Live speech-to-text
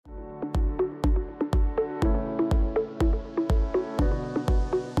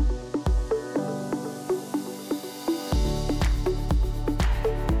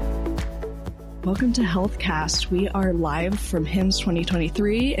Welcome to HealthCast. We are live from HIMSS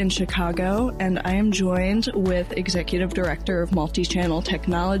 2023 in Chicago, and I am joined with Executive Director of Multi-Channel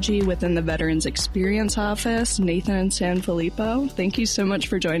Technology within the Veterans Experience Office, Nathan Sanfilippo. Thank you so much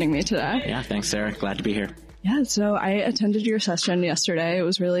for joining me today. Yeah, thanks, Sarah. Glad to be here. Yeah, so I attended your session yesterday. It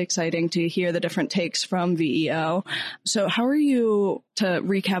was really exciting to hear the different takes from VEO. So how are you, to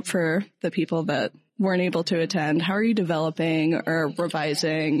recap for the people that weren't able to attend, how are you developing or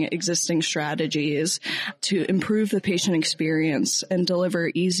revising existing strategies to improve the patient experience and deliver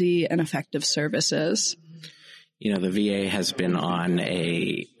easy and effective services? You know, the VA has been on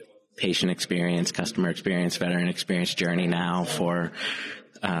a patient experience, customer experience, veteran experience journey now for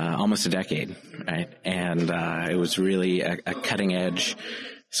almost a decade, right? And it was really a cutting edge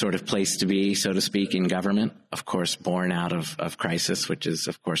sort of place to be, so to speak, in government, of course, born out of crisis, which is,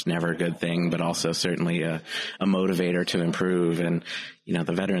 of course, never a good thing, but also certainly a motivator to improve. And, you know,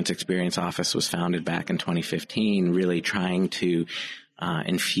 the Veterans Experience Office was founded back in 2015, really trying to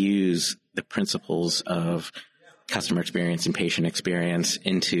infuse the principles of customer experience and patient experience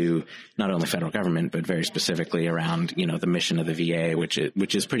into not only federal government, but very specifically around, you know, the mission of the VA, which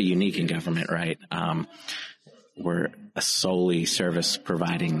is pretty unique in government, right? We're a solely service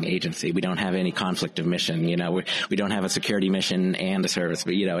providing agency. We don't have any conflict of mission. You know, we don't have a security mission and a service,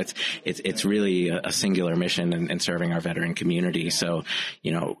 but, you know, it's really a singular mission in serving our veteran community. So,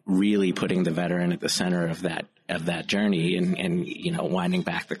 you know, really putting the veteran at the center of that journey and, you know, winding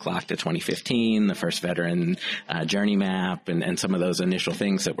back the clock to 2015, the first veteran journey map and some of those initial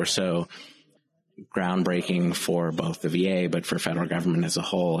things that were so groundbreaking for both the VA, but for federal government as a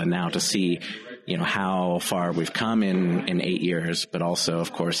whole. And now to see, you know, how far we've come in 8 years, but also,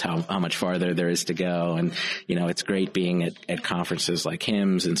 of course, how much farther there is to go. And, you know, it's great being at conferences like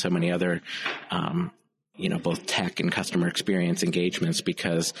HIMSS and so many other, you know, both tech and customer experience engagements,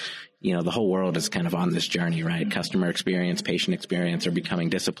 because, you know, the whole world is kind of on this journey, right? Customer experience, patient experience are becoming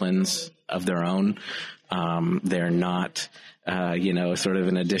disciplines of their own. They're not, you know, sort of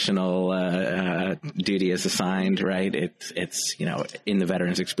an additional duty as assigned, right? It's, you know, in the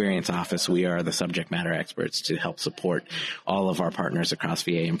Veterans Experience Office, we are the subject matter experts to help support all of our partners across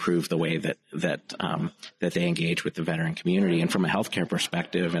VA improve the way that they engage with the veteran community. And from a healthcare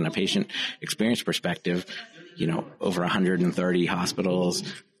perspective and a patient experience perspective, you know, over 130 hospitals,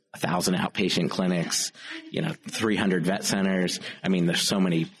 1,000 outpatient clinics, you know, 300 vet centers. I mean, there's so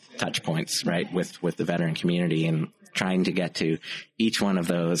many touch points, right, with the veteran community, and trying to get to each one of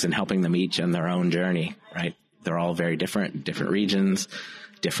those and helping them each on their own journey, right? They're all very different regions,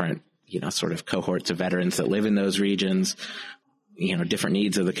 different, you know, sort of cohorts of veterans that live in those regions, you know, different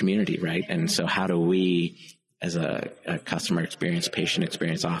needs of the community, right? And so how do we, as a customer experience, patient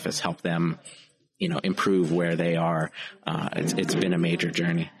experience office, help them, you know, improve where they are? It's been a major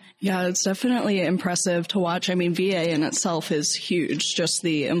journey. Yeah, it's definitely impressive to watch. I mean, VA in itself is huge. Just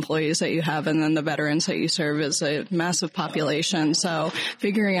the employees that you have and then the veterans that you serve is a massive population. So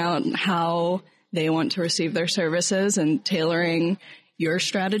figuring out how they want to receive their services and tailoring your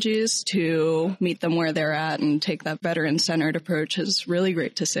strategies to meet them where they're at and take that veteran-centered approach is really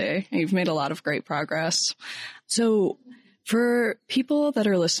great to see. You've made a lot of great progress. So for people that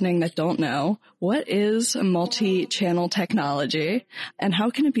are listening that don't know, what is multi-channel technology and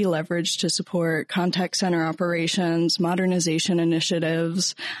how can it be leveraged to support contact center operations, modernization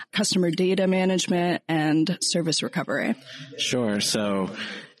initiatives, customer data management, and service recovery? Sure. So,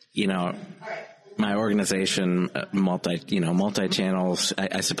 you know, my organization, multi-channels,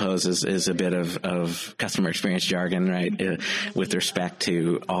 I suppose is a bit of customer experience jargon, right? With respect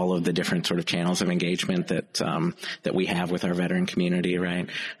to all of the different sort of channels of engagement that we have with our veteran community, right?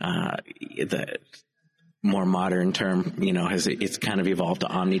 The more modern term, you know, it's kind of evolved to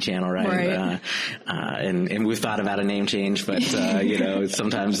omni-channel, right? And we've thought about a name change, but, you know,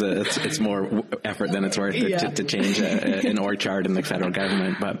 sometimes it's more effort than it's worth to change an org chart in the federal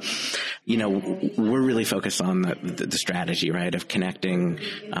government. But, you know, we're really focused on the strategy, right, of connecting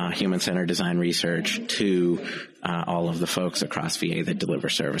human-centered design research to all of the folks across VA that deliver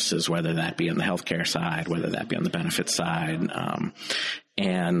services, whether that be on the healthcare side, whether that be on the benefits side.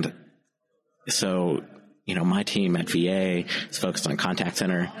 And so, you know, my team at VA is focused on contact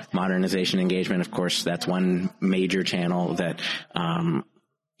center modernization engagement. Of course, that's one major channel that,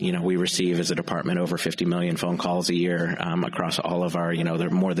 you know, we receive as a department over 50 million phone calls a year across all of our, you know, there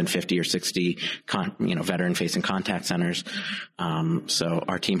are more than 50 or 60, veteran-facing contact centers. So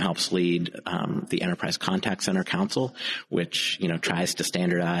our team helps lead the Enterprise Contact Center Council, which, you know, tries to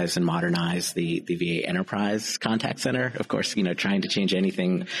standardize and modernize the VA Enterprise Contact Center. Of course, you know, trying to change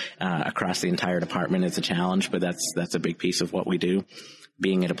anything across the entire department is a challenge, but that's a big piece of what we do.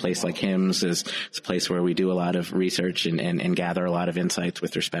 being at a place like HIMSS is a place where we do a lot of research and gather a lot of insights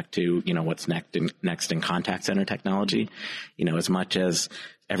with respect to, what's next in contact center technology. As much as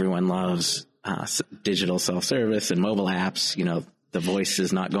everyone loves digital self-service and mobile apps, the voice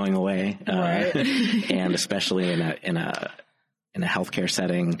is not going away. Right. And especially in a healthcare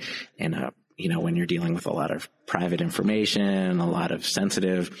setting, when you're dealing with a lot of private information, a lot of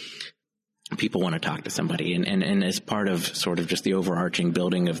sensitive, people want to talk to somebody, and as part of sort of just the overarching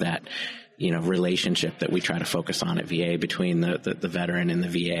building of that, relationship that we try to focus on at VA between the veteran and the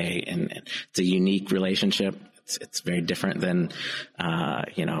VA, and it's a unique relationship. It's very different than,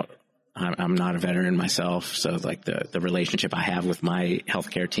 I'm not a veteran myself, so like the relationship I have with my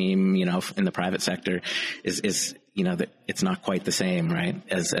healthcare team, in the private sector is that it's not quite the same, right,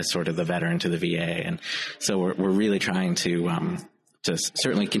 as sort of the veteran to the VA, and so we're really trying to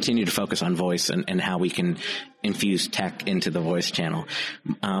certainly continue to focus on voice and how we can infuse tech into the voice channel.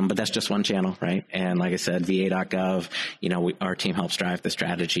 But that's just one channel, right? And like I said, va.gov, our team helps drive the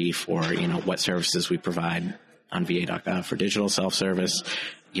strategy for, what services we provide on va.gov for digital self-service,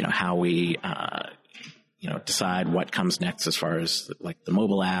 how we, decide what comes next as far as like the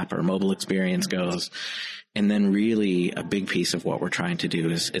mobile app or mobile experience goes. And then really a big piece of what we're trying to do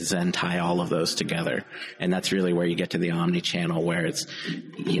is then tie all of those together. And that's really where you get to the omni-channel, where it's,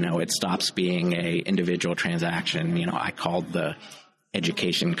 it stops being a individual transaction. I called the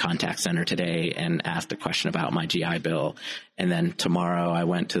education contact center today and asked a question about my GI Bill. And then tomorrow I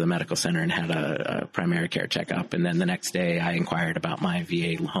went to the medical center and had a primary care checkup. And then the next day I inquired about my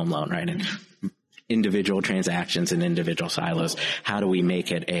VA home loan, right? And individual transactions and individual silos. How do we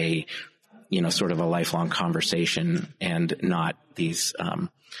make it a, sort of a lifelong conversation and not these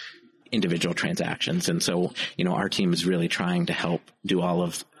individual transactions? And so, our team is really trying to help do all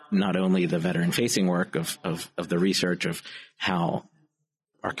of not only the veteran-facing work of the research of how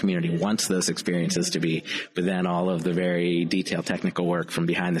our community wants those experiences to be, but then all of the very detailed technical work from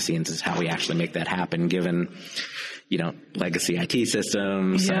behind the scenes is how we actually make that happen, given legacy IT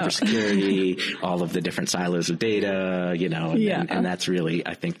systems, cybersecurity, all of the different silos of data, and that's really,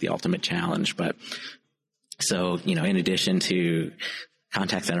 I think, the ultimate challenge. But so, in addition to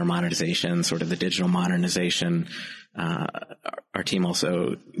contact center modernization, sort of the digital modernization, our team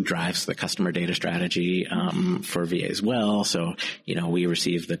also drives the customer data strategy for VA as well. So, we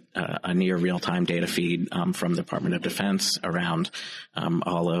receive a near real-time data feed from the Department of Defense around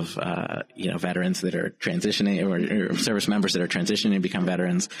all of veterans that are transitioning or service members that are transitioning to become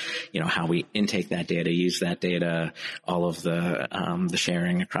veterans. How we intake that data, use that data, all of the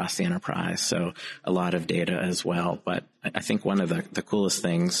sharing across the enterprise. So a lot of data as well. But I think one of the coolest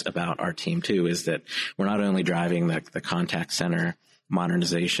things about our team too is that we're not only driving the contact center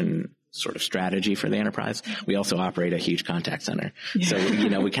modernization sort of strategy for the enterprise, we also operate a huge contact center. Yeah.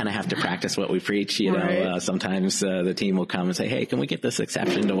 So, we kind of have to practice what we preach. Right. Sometimes the team will come and say, hey, can we get this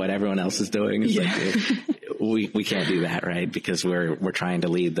exception to what everyone else is doing? It's like, we can't do that, right? Because we're trying to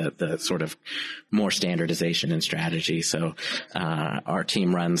lead the sort of more standardization and strategy. So our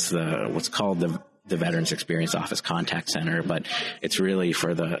team runs what's called the Veterans Experience Office Contact Center, but it's really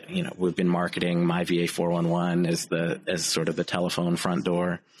for we've been marketing My VA 411 as sort of the telephone front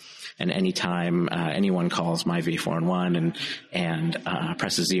door. And anytime anyone calls My VA 411 and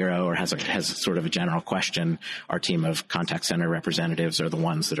presses 0 or has sort of a general question, our team of contact center representatives are the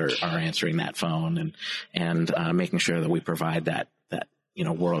ones that are answering that phone and making sure that we provide that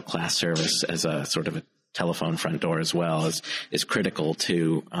world-class service as a sort of a telephone front door as well is critical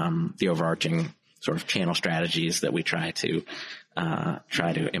to the overarching sort of channel strategies that we try to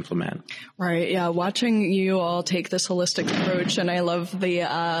implement. Right. Yeah. Watching you all take this holistic approach, and I love the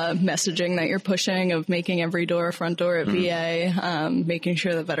messaging that you're pushing of making every door a front door at VA, making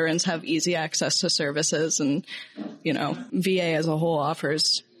sure that veterans have easy access to services, and VA as a whole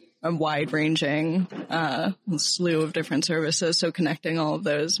offers a wide-ranging slew of different services. So connecting all of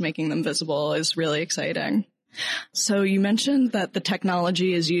those, making them visible, is really exciting. So you mentioned that the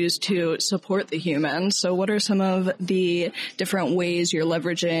technology is used to support the human. So what are some of the different ways you're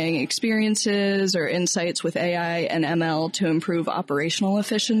leveraging experiences or insights with AI and ML to improve operational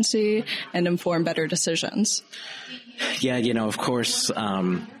efficiency and inform better decisions? Yeah, of course,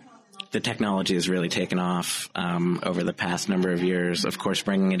 the technology has really taken off over the past number of years. Of course,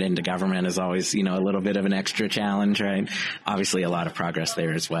 bringing it into government is always, a little bit of an extra challenge, right? Obviously, a lot of progress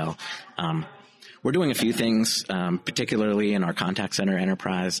there as well. We're doing a few things, particularly in our contact center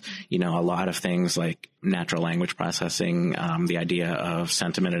enterprise, a lot of things like natural language processing, the idea of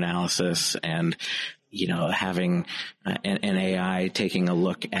sentiment analysis, and, having an AI taking a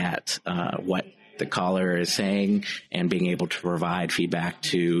look at what the caller is saying and being able to provide feedback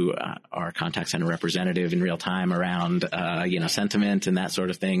to our contact center representative in real time around, sentiment and that sort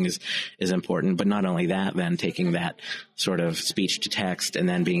of thing is important. But not only that, then taking that sort of speech to text and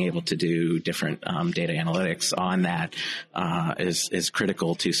then being able to do different data analytics on that is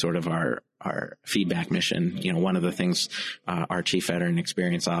critical to sort of our feedback mission. One of the things our Chief Veteran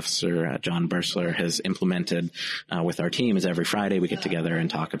Experience Officer, John Bursler, has implemented with our team is every Friday we get together and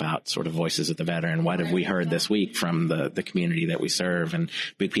talk about sort of voices of the veteran. What have we heard this week from the community that we serve? And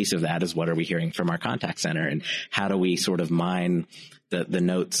a big piece of that is what are we hearing from our contact center, and how do we sort of mine the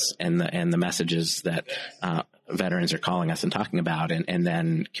notes and the messages that veterans are calling us and talking about, and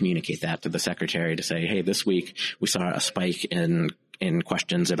then communicate that to the secretary to say, hey, this week we saw a spike in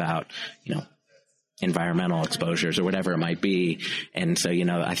questions about, environmental exposures or whatever it might be. And so,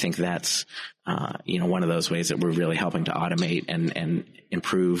 I think that's, one of those ways that we're really helping to automate and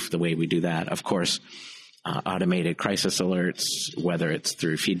improve the way we do that. Of course, automated crisis alerts, whether it's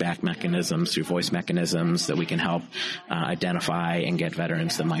through feedback mechanisms, through voice mechanisms that we can help identify and get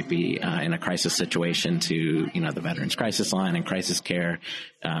veterans that might be in a crisis situation to, the Veterans Crisis Line, and crisis care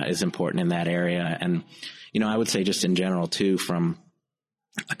is important in that area. And, I would say just in general too, from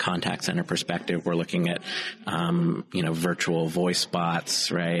a contact center perspective, we're looking at, virtual voice bots,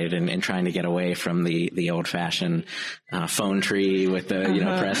 right? And trying to get away from the old fashioned, phone tree with the,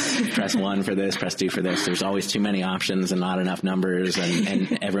 press one for this, press two for this. There's always too many options and not enough numbers.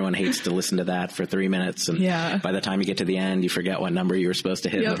 And everyone hates to listen to that for 3 minutes. And by the time you get to the end, you forget what number you were supposed to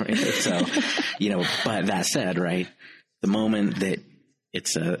hit. Yep. So, but that said, right, the moment that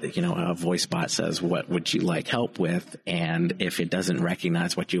it's a voice bot says, what would you like help with? And if it doesn't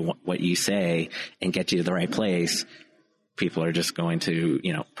recognize what you say and get you to the right place, people are just going to,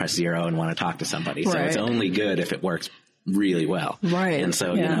 press 0 and want to talk to somebody. Right. So it's only good if it works really well. Right. And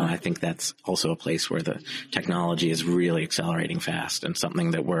so, I think that's also a place where the technology is really accelerating fast, and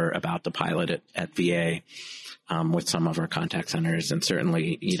something that we're about to pilot at VA. With some of our contact centers, and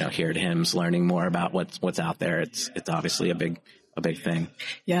certainly, here at HIMSS, learning more about what's out there. It's obviously a big thing.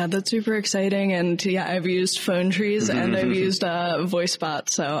 Yeah, that's super exciting. And I've used phone trees and I've used voice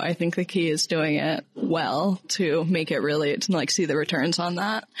bots. So I think the key is doing it well to make it really, to see the returns on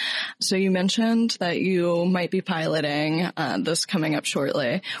that. So you mentioned that you might be piloting this coming up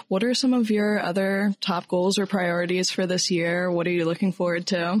shortly. What are some of your other top goals or priorities for this year? What are you looking forward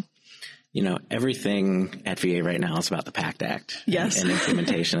to? Everything at VA right now is about the PACT Act. Yes. And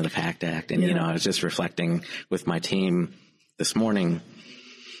implementation of the PACT Act. And, I was just reflecting with my team this morning,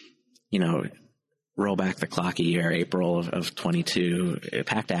 roll back the clock a year, April of 22,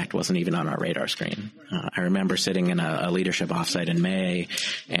 PACT Act wasn't even on our radar screen. I remember sitting in a leadership offsite in May,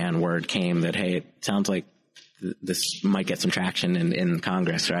 and word came that, hey, it sounds like this might get some traction in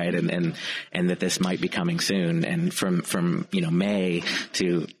Congress, right? And that this might be coming soon. And from May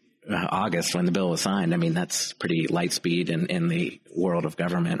to August, when the bill was signed, that's pretty light speed in the world of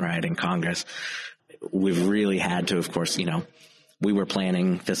government, right? In Congress. We've really had to, of course, we were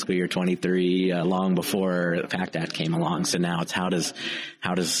planning fiscal year 23 long before the PACT Act came along. So now it's how does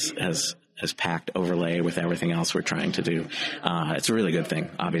PACT overlay with everything else we're trying to do? It's a really good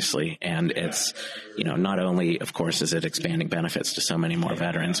thing, obviously. And it's, not only, of course, is it expanding benefits to so many more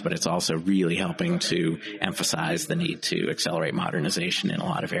veterans, but it's also really helping to emphasize the need to accelerate modernization in a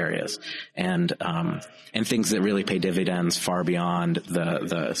lot of areas. And things that really pay dividends far beyond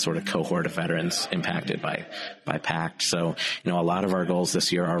the sort of cohort of veterans impacted by PACT. So, a lot of our goals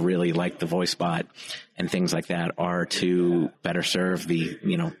this year are really like the voice bot and things like that are to better serve the,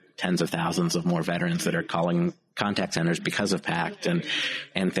 tens of thousands of more veterans that are calling contact centers because of PACT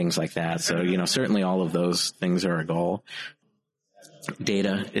and things like that. So, certainly all of those things are a goal.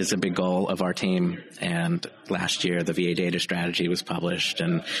 Data is a big goal of our team, and last year the VA data strategy was published,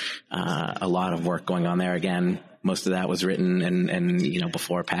 and a lot of work going on there. Again, most of that was written and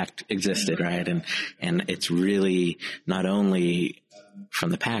before PACT existed, right? And it's really not only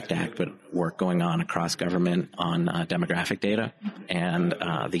from the PACT Act, but work going on across government on demographic data and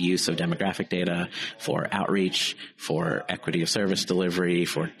the use of demographic data for outreach, for equity of service delivery,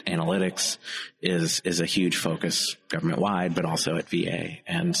 for analytics is a huge focus government-wide, but also at VA.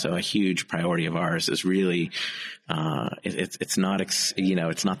 And so a huge priority of ours is really it's not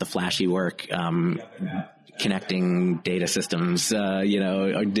it's not the flashy work connecting data systems,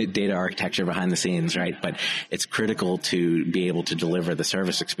 or data architecture behind the scenes, right? But it's critical to be able to deliver the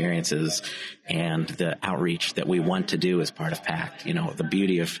service experiences and the outreach that we want to do as part of PACT. The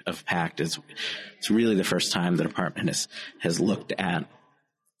beauty of PACT is it's really the first time the department has looked at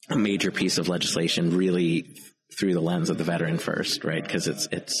a major piece of legislation really through the lens of the veteran first, right? Because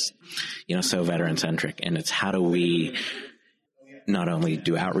it's so veteran centric, and it's how do we not only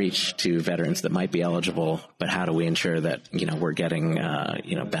do outreach to veterans that might be eligible, but how do we ensure that, we're getting,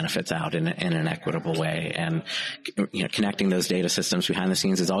 benefits out in an equitable way? And, connecting those data systems behind the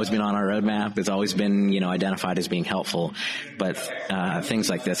scenes has always been on our roadmap. It's always been, identified as being helpful. But, things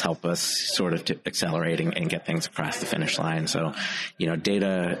like this help us sort of to accelerate and get things across the finish line. So,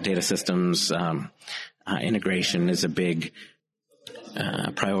 data systems, integration is a big,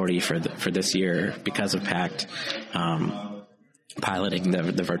 priority for this year because of PACT. Piloting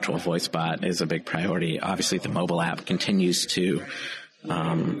the virtual voicebot is a big priority. Obviously, the mobile app continues to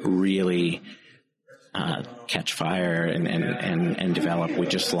really catch fire and develop. We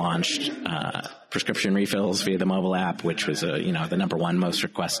just launched prescription refills via the mobile app, which was the number one most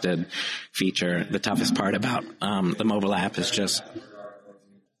requested feature. The toughest part about the mobile app is just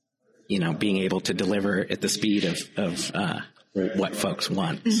being able to deliver at the speed of what folks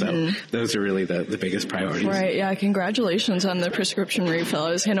want. So those are really the biggest priorities. Right. Yeah. Congratulations on the prescription refill. I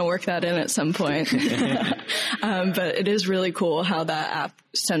was going to work that in at some point. But it is really cool how that app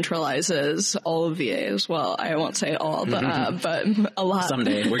centralizes all of VA as well. I won't say all, but a lot.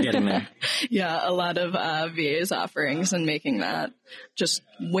 Someday we're getting there. Yeah. A lot of VA's offerings, and making that just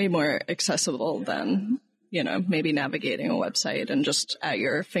way more accessible than, maybe navigating a website and just at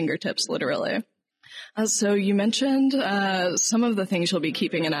your fingertips, literally. So you mentioned some of the things you'll be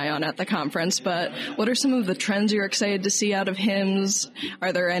keeping an eye on at the conference, but what are some of the trends you're excited to see out of HIMSS?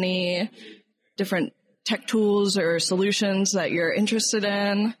 Are there any different tech tools or solutions that you're interested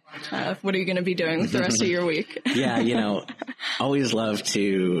in? What are you going to be doing with the rest of your week? Yeah, always love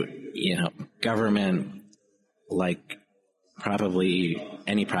to, government, like probably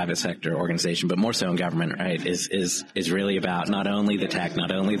any private sector organization, but more so in government, right, is really about not only the tech,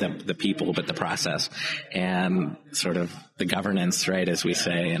 not only the people, but the process and sort of the governance, right, as we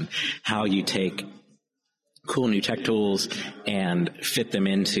say, and how you take cool new tech tools and fit them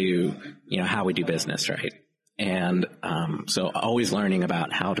into, how we do business, right? And so always learning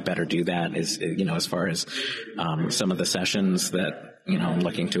about how to better do that is, as far as some of the sessions that, I'm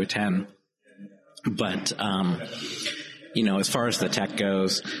looking to attend. But as far as the tech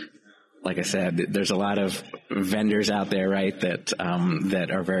goes, like I said, there's a lot of vendors out there, right, that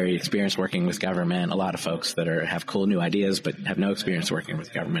are very experienced working with government. A lot of folks that have cool new ideas but have no experience working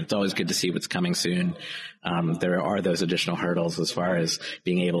with government. It's always good to see what's coming soon. There are those additional hurdles as far as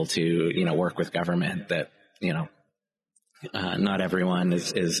being able to, work with government that, not everyone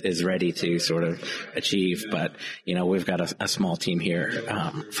is ready to sort of achieve, but, we've got a small team here,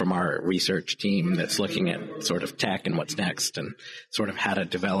 from our research team that's looking at sort of tech and what's next and sort of how to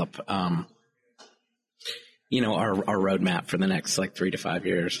develop, our roadmap for the next 3 to 5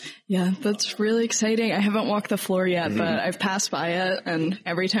 years. Yeah, that's really exciting. I haven't walked the floor yet, but I've passed by it, and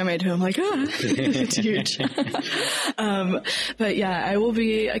every time I do, I'm like, it's huge. But yeah, I will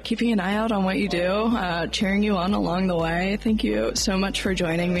be keeping an eye out on what you do, cheering you on along the way. Thank you so much for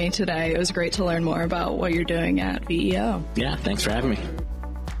joining me today. It was great to learn more about what you're doing at VEO. Yeah, thanks for having me.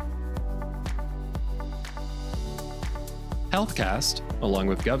 HealthCast, along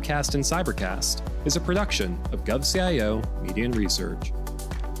with GovCast and CyberCast, is a production of GovCIO Media and Research.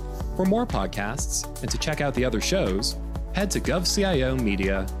 For more podcasts and to check out the other shows, head to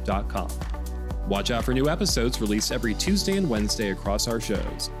govciomedia.com. Watch out for new episodes released every Tuesday and Wednesday across our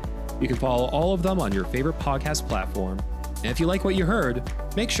shows. You can follow all of them on your favorite podcast platform. And if you like what you heard,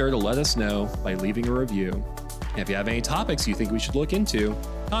 make sure to let us know by leaving a review. And if you have any topics you think we should look into,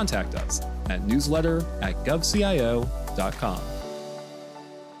 contact us at newsletter@govcio.com.